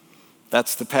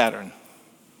 That's the pattern.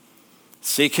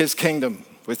 Seek his kingdom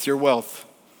with your wealth.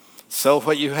 Sell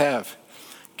what you have.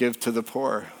 Give to the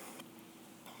poor.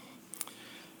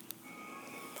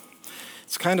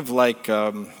 It's kind of like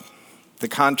the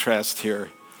contrast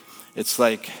here. It's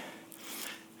like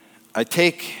I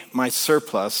take my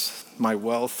surplus, my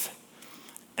wealth,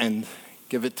 and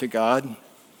give it to God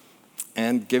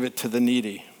and give it to the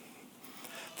needy.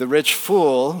 The rich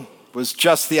fool was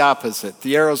just the opposite.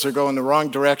 The arrows are going the wrong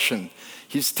direction.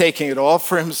 He's taking it all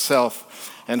for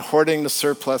himself and hoarding the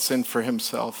surplus in for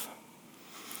himself.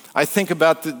 I think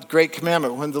about the great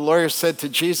commandment when the lawyer said to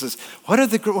Jesus, what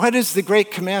is the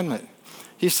great commandment?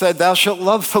 He said, thou shalt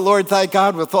love the Lord thy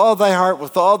God with all thy heart,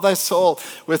 with all thy soul,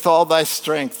 with all thy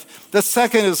strength. The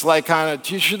second is like on it.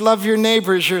 You should love your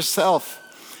neighbor as yourself.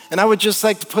 And I would just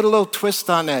like to put a little twist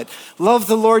on that. Love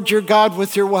the Lord your God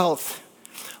with your wealth.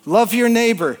 Love your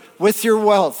neighbor with your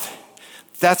wealth.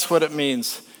 That's what it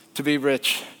means to be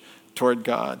rich toward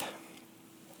God.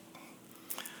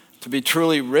 To be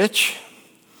truly rich,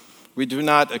 we do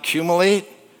not accumulate,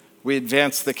 we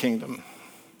advance the kingdom.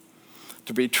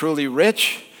 To be truly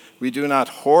rich, we do not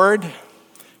hoard,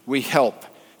 we help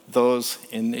those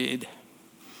in need.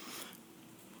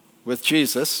 With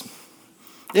Jesus,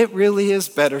 it really is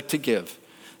better to give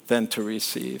than to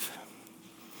receive.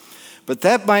 But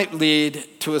that might lead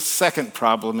to a second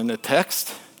problem in the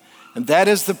text, and that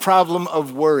is the problem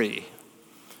of worry.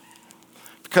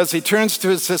 Because he turns to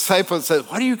his disciples and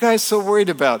says, what are you guys so worried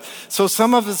about? So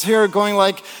some of us here are going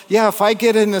like, yeah, if I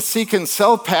get in the seek and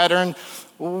sell pattern,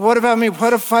 what about me?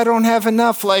 What if I don't have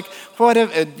enough? Like, what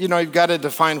if, you've got to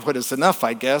define what is enough,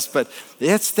 I guess, but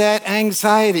it's that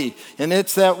anxiety and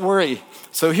it's that worry.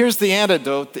 So here's the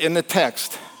antidote in the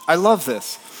text. I love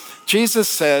this. Jesus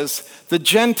says, the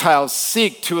Gentiles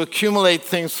seek to accumulate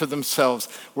things for themselves.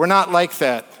 We're not like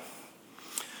that.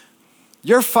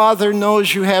 Your Father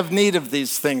knows you have need of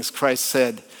these things, Christ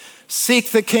said.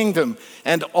 Seek the kingdom,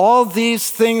 and all these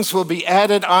things will be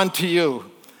added onto you.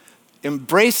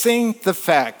 Embracing the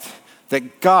fact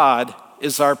that God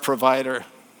is our provider.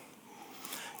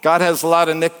 God has a lot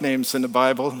of nicknames in the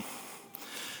Bible.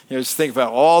 Just think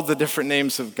about all the different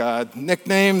names of God.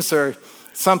 Nicknames are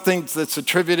something that's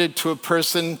attributed to a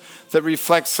person that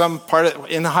reflects some part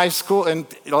in high school and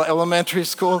elementary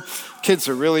school. Kids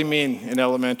are really mean in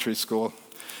elementary school.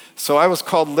 So I was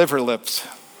called Liver Lips.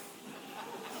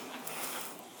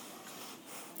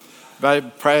 I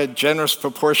probably had generous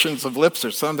proportions of lips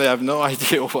or something, I have no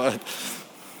idea what.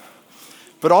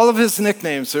 But all of his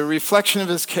nicknames are a reflection of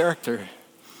his character.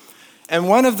 And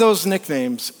one of those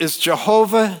nicknames is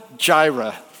Jehovah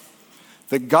Jireh,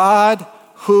 the God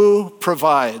who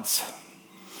provides.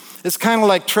 It's kind of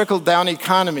like trickle-down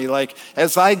economy, like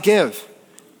as I give,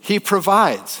 he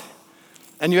provides.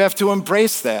 And you have to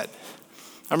embrace that.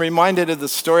 I'm reminded of the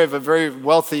story of a very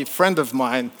wealthy friend of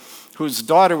mine whose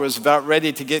daughter was about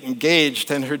ready to get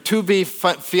engaged, and her to-be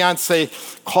fiance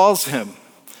calls him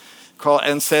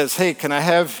and says, hey, can I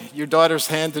have your daughter's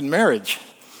hand in marriage?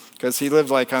 Because he lived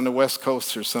like on the West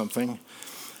Coast or something.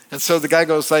 And so the guy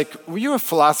goes like, were you a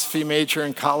philosophy major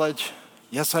in college?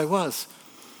 Yes, I was.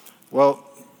 Well,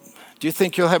 do you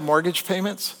think you'll have mortgage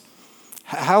payments?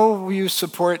 How will you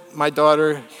support my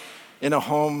daughter in a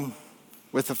home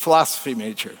with a philosophy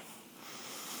major?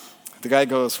 The guy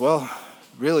goes, well,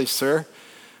 really, sir,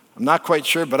 I'm not quite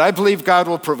sure, but I believe God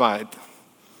will provide.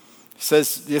 He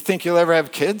says, do you think you'll ever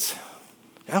have kids?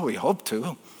 Yeah, we hope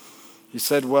to. He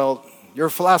said, well, you're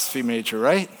a philosophy major,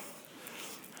 right?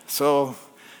 So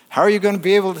how are you going to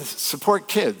be able to support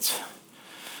kids?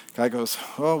 Guy goes,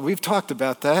 well, we've talked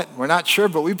about that. We're not sure,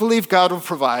 but we believe God will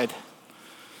provide.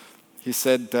 He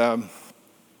said, do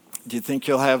you think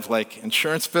you'll have like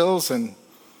insurance bills? And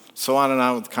so on and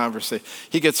on with the conversation.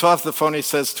 He gets off the phone, he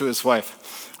says to his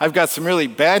wife, I've got some really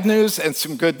bad news and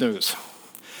some good news.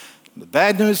 The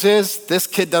bad news is this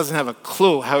kid doesn't have a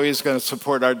clue how he's going to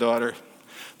support our daughter.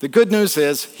 The good news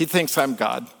is he thinks I'm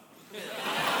God.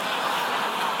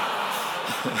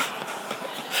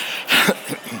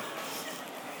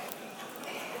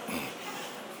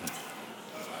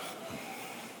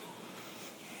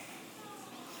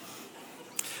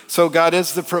 So God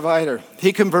is the provider.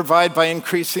 He can provide by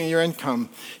increasing your income.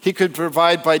 He could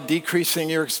provide by decreasing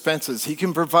your expenses. He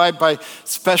can provide by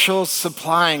special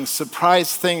supplying,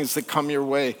 surprise things that come your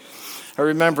way. I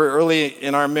remember early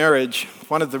in our marriage,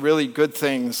 one of the really good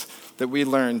things that we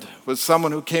learned was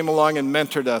someone who came along and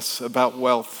mentored us about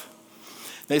wealth.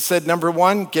 They said, number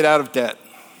one, get out of debt.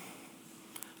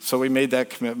 So we made that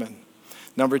commitment.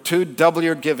 Number two, double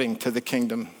your giving to the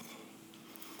kingdom.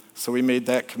 So we made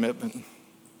that commitment.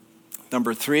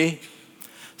 Number three,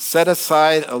 set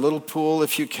aside a little pool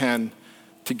if you can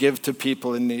to give to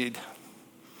people in need.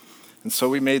 And so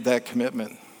we made that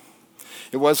commitment.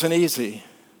 It wasn't easy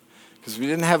because we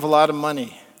didn't have a lot of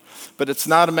money. But it's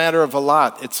not a matter of a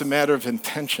lot, it's a matter of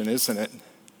intention, isn't it?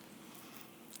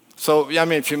 So, I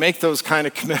mean, if you make those kind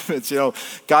of commitments,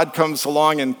 God comes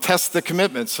along and tests the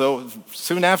commitment. So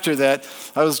soon after that,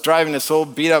 I was driving this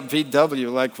old beat-up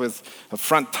VW, like with a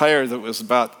front tire that was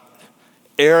about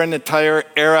air in the tire,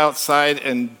 air outside,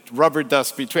 and rubber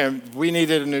dust between. We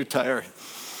needed a new tire.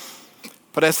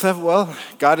 But I said, well,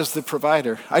 God is the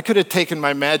provider. I could have taken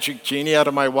my magic genie out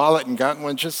of my wallet and gotten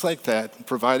one just like that, and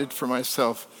provided for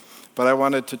myself. But I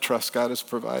wanted to trust God as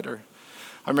provider.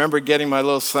 I remember getting my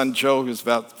little son, Joe, who's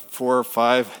about 4 or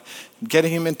 5,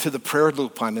 getting him into the prayer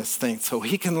loop on this thing so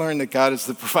he can learn that God is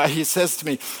the provider. He says to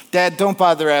me, Dad, don't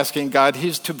bother asking God.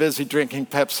 He's too busy drinking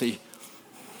Pepsi.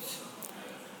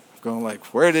 I'm going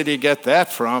like, where did he get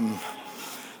that from?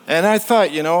 And I thought,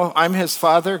 I'm his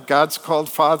father. God's called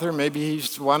father. Maybe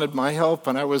he wanted my help,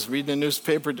 and I was reading a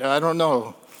newspaper. I don't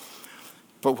know.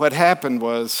 But what happened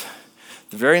was,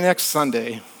 the very next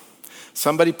Sunday,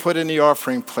 somebody put in the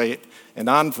offering plate an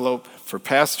envelope for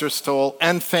Pastor Stoll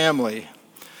and family.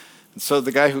 And so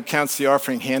the guy who counts the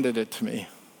offering handed it to me.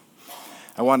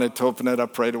 I wanted to open it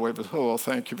up right away, but well,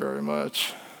 thank you very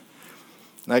much.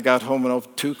 And I got home and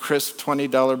opened 2 crisp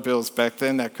 $20 bills back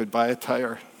then that could buy a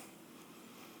tire.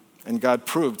 And God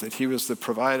proved that he was the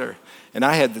provider. And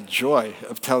I had the joy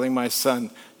of telling my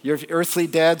son, your earthly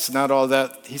dad's not all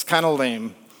that, he's kind of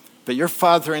lame, but your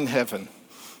Father in heaven,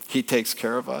 he takes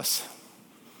care of us.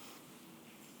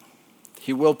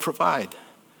 He will provide.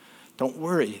 Don't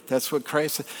worry. That's what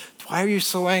Christ said. Why are you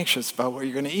so anxious about what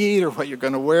you're going to eat or what you're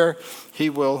going to wear?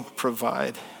 He will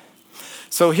provide.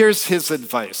 So here's his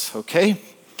advice, okay?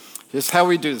 Here's how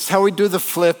we do this. How we do the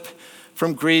flip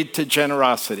from greed to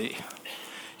generosity.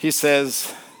 He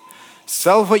says,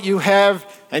 sell what you have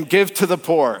and give to the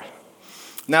poor.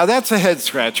 Now that's a head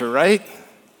scratcher, right?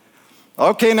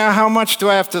 Okay, now how much do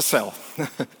I have to sell?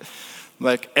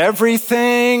 Like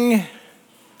everything?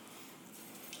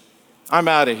 I'm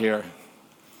out of here.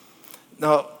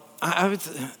 No,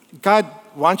 God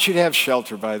wants you to have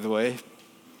shelter, by the way.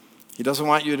 He doesn't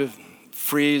want you to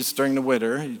freeze during the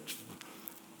winter. He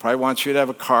probably wants you to have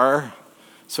a car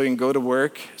so you can go to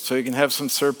work, so you can have some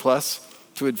surplus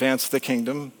to advance the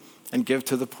kingdom and give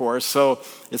to the poor. So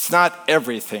it's not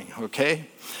everything, okay?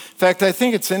 In fact, I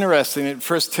think it's interesting in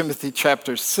 1 Timothy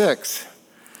chapter 6,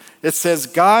 it says,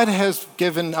 God has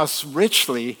given us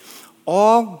richly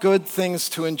all good things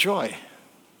to enjoy.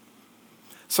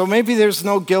 So maybe there's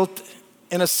no guilt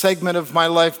in a segment of my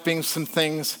life being some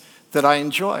things that I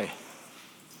enjoy.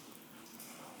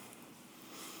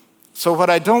 So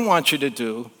what I don't want you to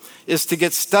do is to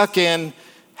get stuck in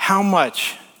how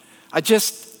much. I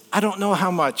don't know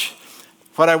how much.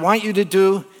 What I want you to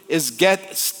do is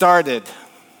get started.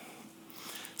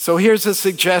 So here's a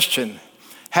suggestion.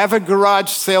 Have a garage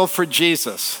sale for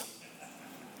Jesus.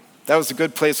 That was a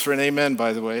good place for an amen,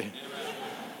 by the way.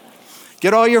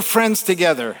 Get all your friends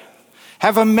together.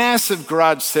 Have a massive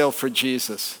garage sale for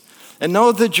Jesus. And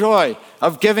know the joy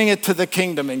of giving it to the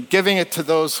kingdom and giving it to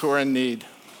those who are in need.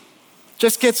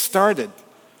 Just get started.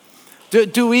 Do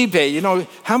eBay.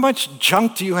 How much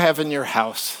junk do you have in your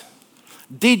house?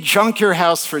 De-junk your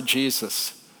house for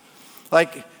Jesus.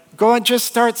 Go and just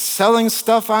start selling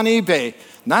stuff on eBay.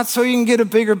 Not so you can get a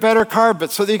bigger, better car,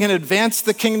 but so that you can advance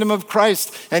the kingdom of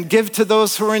Christ and give to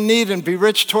those who are in need and be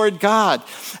rich toward God.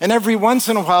 And every once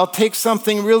in a while, take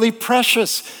something really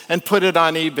precious and put it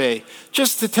on eBay,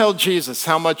 just to tell Jesus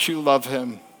how much you love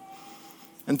him.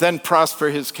 And then prosper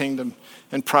his kingdom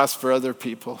and prosper other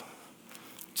people.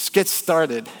 Just get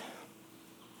started.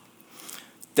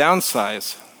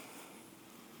 Downsize.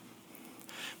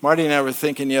 Marty and I were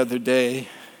thinking the other day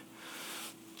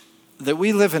that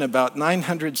we live in about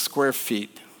 900 square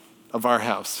feet of our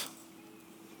house.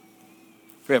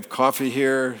 We have coffee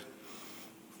here,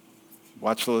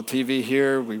 watch a little TV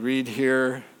here, we read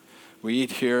here, we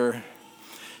eat here.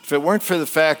 If it weren't for the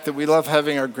fact that we love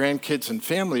having our grandkids and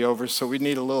family over, so we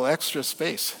need a little extra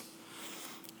space,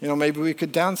 maybe we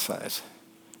could downsize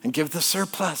and give the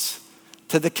surplus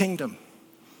to the kingdom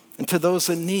and to those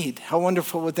in need. How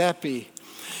wonderful would that be?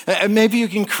 And maybe you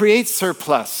can create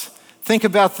surplus. Think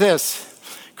about this.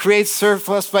 Create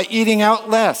surplus by eating out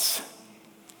less.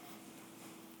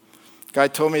 Guy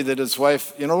told me that his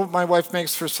wife, you know what my wife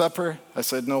makes for supper? I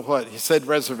said, no, what? He said,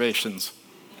 reservations.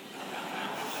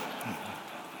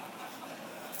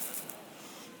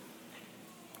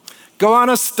 Go on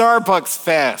a Starbucks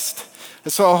fast. I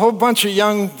saw a whole bunch of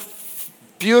young,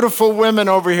 beautiful women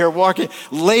over here walking,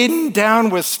 laden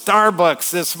down with Starbucks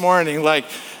this morning.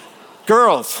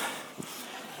 Girls,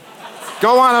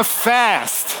 go on a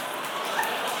fast.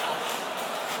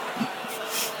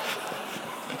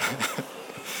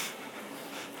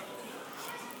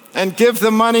 And give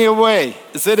the money away.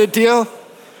 Is it a deal?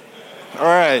 All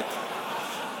right.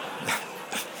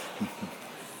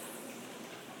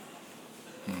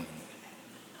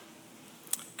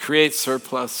 Create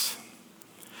surplus.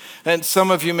 And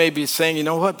some of you may be saying, you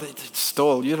know what,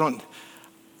 Stoll,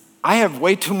 I have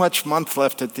way too much month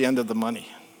left at the end of the money.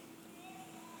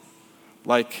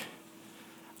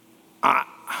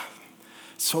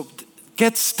 So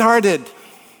get started.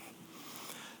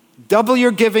 Double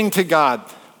your giving to God,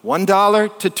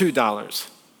 $1 to $2.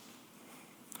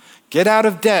 Get out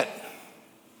of debt.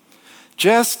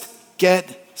 Just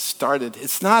get started.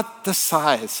 It's not the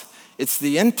size, it's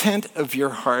the intent of your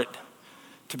heart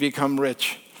to become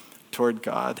rich toward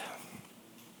God.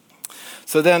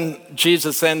 So then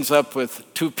Jesus ends up with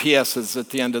 2 PSs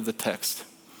at the end of the text.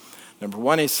 Number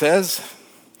 1, he says,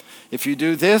 if you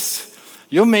do this,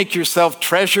 you'll make yourself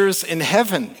treasures in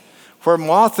heaven, where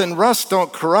moth and rust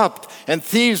don't corrupt, and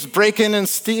thieves break in and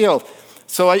steal.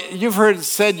 So you've heard it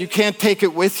said you can't take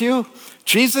it with you.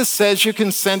 Jesus says you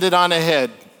can send it on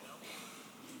ahead.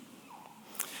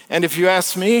 And if you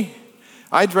ask me,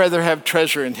 I'd rather have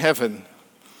treasure in heaven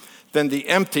than the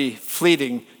empty,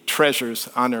 fleeting treasures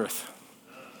on earth.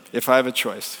 If I have a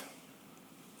choice,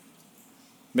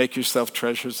 make yourself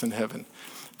treasures in heaven.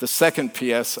 The second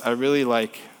PS I really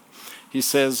like. He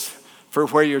says, for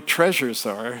where your treasures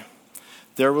are,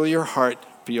 there will your heart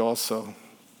be also.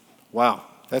 Wow,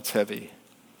 that's heavy.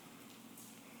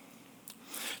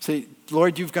 Say,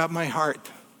 Lord, you've got my heart.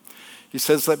 He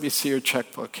says, let me see your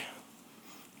checkbook.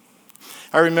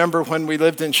 I remember when we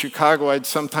lived in Chicago, I'd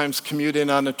sometimes commute in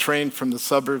on a train from the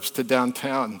suburbs to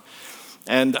downtown.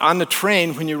 And on the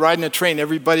train, when you ride in a train,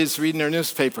 everybody's reading their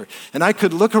newspaper. And I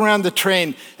could look around the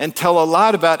train and tell a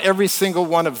lot about every single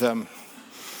one of them.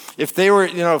 If they were,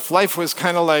 if life was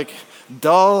kind of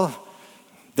dull,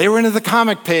 they were into the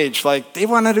comic page, they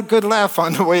wanted a good laugh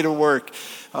on the way to work.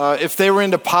 If they were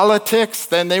into politics,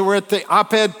 then they were at the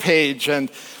op-ed page.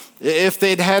 And if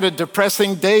they'd had a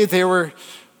depressing day, they were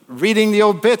reading the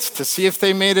obits to see if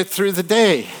they made it through the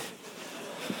day.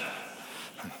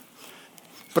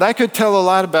 But I could tell a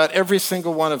lot about every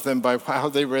single one of them by how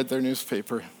they read their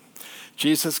newspaper.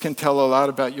 Jesus can tell a lot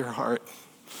about your heart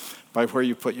by where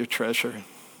you put your treasure.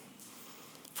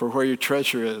 For where your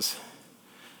treasure is,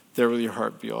 there will your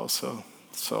heart be also.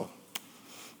 So,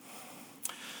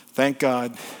 thank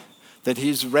God that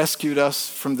he's rescued us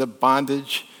from the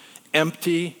bondage,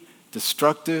 empty,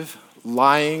 destructive,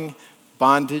 lying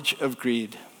bondage of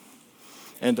greed,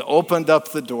 and opened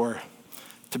up the door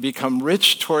to become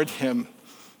rich toward him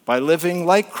by living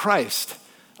like Christ,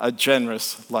 a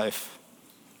generous life.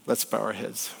 Let's bow our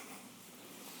heads.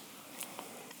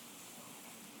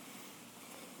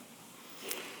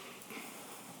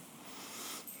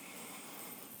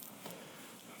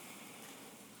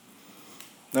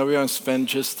 Now we want to spend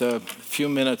just a few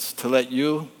minutes to let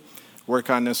you work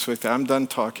on this with you. I'm done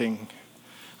talking.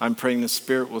 I'm praying the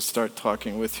Spirit will start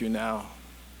talking with you now.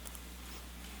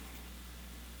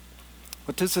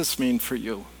 What does this mean for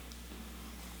you?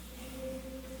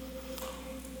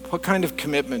 What kind of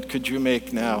commitment could you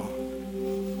make now?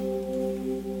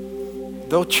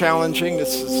 Though challenging,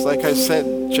 this is, like I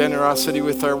said, generosity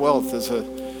with our wealth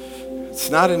it's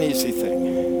not an easy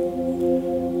thing.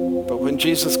 But when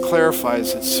Jesus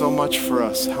clarifies it so much for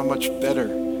us, how much better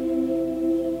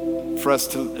for us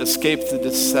to escape the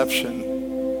deception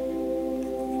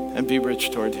and be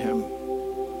rich toward him.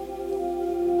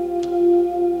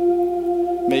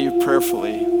 May you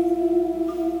prayerfully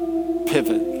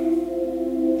pivot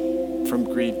from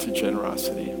greed to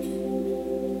generosity.